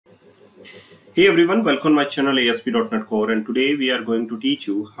Hey everyone, welcome to my channel ASP.NET Core, and today we are going to teach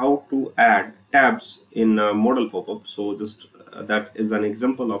you how to add tabs in Modal Popup. So just that is an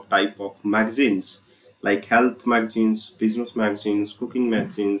example of type of magazines like health magazines, business magazines, cooking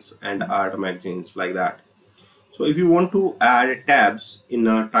magazines, and art magazines like that. So if you want to add tabs in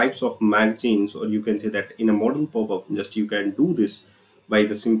types of magazines, or you can say that in a Modal Popup, just you can do this by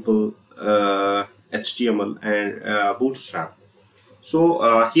the simple HTML and bootstrap.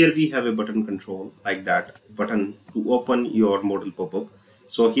 So here we have a button control like that button to open your modal pop-up.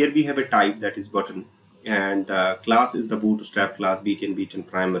 So here we have a type that is button, and the class is the bootstrap class btn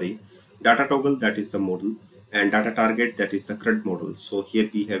primary. Data toggle, that is the model, and data target, that is the CRUD model. So here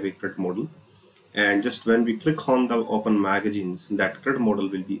we have a CRUD model, and just when we click on the open magazines, that CRUD model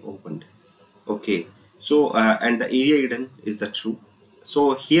will be opened. Okay, so and the area hidden is the true.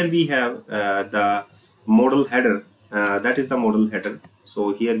 So here we have the model header, that is the model header.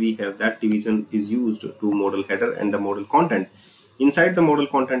 So here we have that division is used to model header and the model content. Inside the model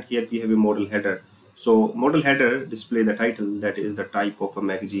content, here we have a model header. So model header display the title, that is the type of a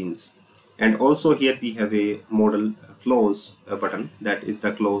magazines. And also here we have a model close button, that is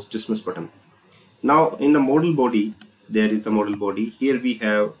the close dismiss button. Now in the model body, there is the model body. Here we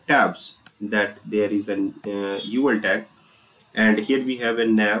have tabs, that there is an UL tag, and here we have a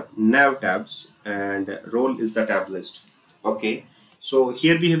nav tabs, and role is the tab list. Okay, so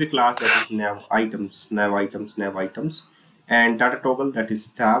here we have a class that is nav items, and data toggle, that is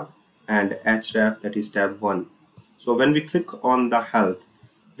tab, and href, that is tab 1. So when we click on the health,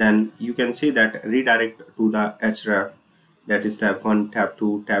 then you can see that redirect to the href, that is tab 1, tab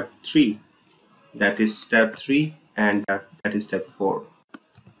 2, tab 3, that is step 3, and that is step 4.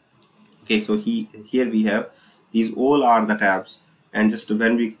 Okay, so here we have these all are the tabs, and just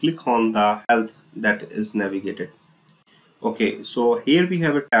when we click on the health, that is navigated. Okay, so here we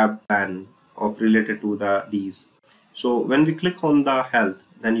have a tab pan of related to the these. So when we click on the health,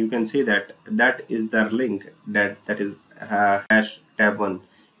 then you can say that that is the link, that is hash tab 1,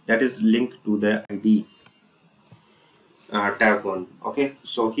 that is linked to the ID tab 1. Okay,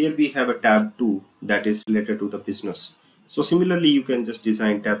 so here we have a tab 2 that is related to the business. So similarly, you can just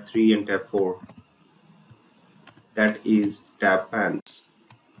design tab 3 and tab 4, that is tab pans.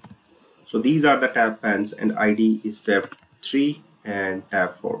 So these are the tab pans, and ID is tab 3 and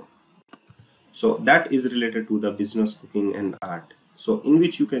tab 4. So that is related to the business, cooking, and art. So in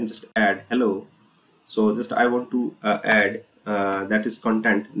which you can just add hello. So just I want to add that is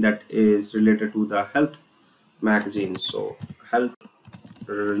content that is related to the health magazine. So health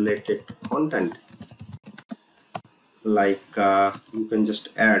related content, like you can just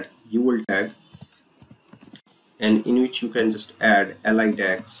add UL tag, and in which you can just add li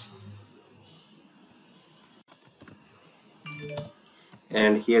tags,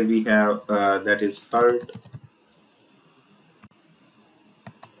 and here we have that is heart,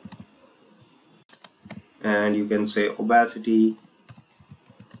 and you can say obesity,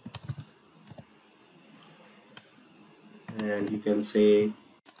 and you can say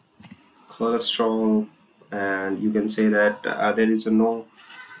cholesterol, and you can say that there is a no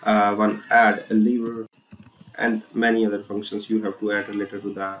one add a liver, and many other functions you have to add related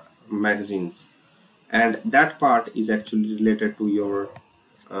to the magazines, and that part is actually related to your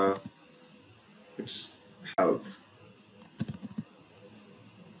uh, its health.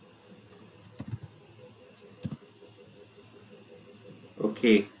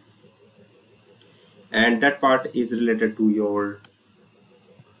 Okay, and that part is related to your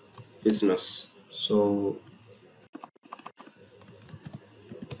business. So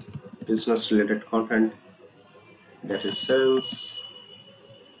business related content, that is sales,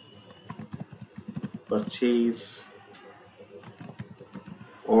 purchase,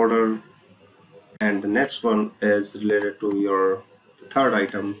 order, and the next one is related to your third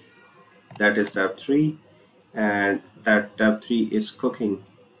item, that is tab 3, and that tab 3 is cooking.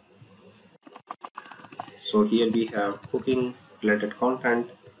 So here we have cooking related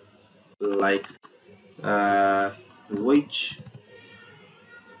content, like uh, veg,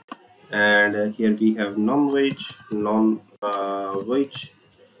 and here we have non-veg, non-veg,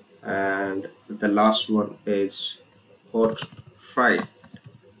 and the last one is hot fried,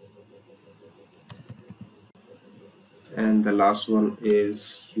 and the last one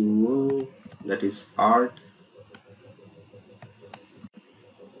is fuel, that is art.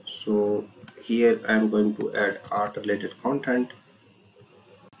 So here I'm going to add art related content,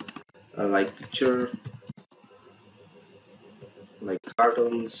 like picture, like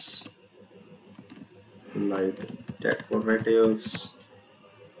cartoons, like decoratives,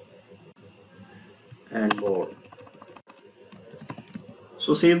 and more.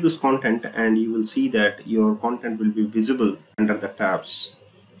 So save this content and you will see that your content will be visible under the tabs.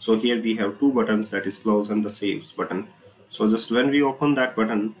 So here we have two buttons, that is close and the saves button. So just when we open that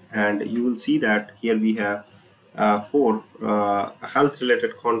button, and you will see that here we have four health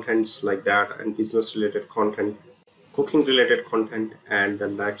related contents like that, and business related content, cooking related content, and the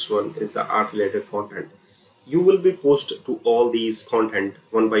next one is the art related content. You will be posted to all these content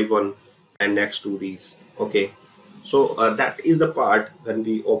one by one and next to these. Okay, so that is the part when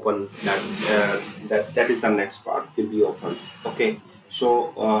we open that, that is the next part will be open. Okay,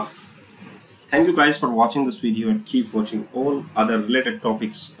 so thank you guys for watching this video, and keep watching all other related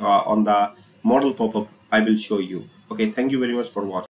topics on the model pop-up I will show you. Okay, thank you very much for watching.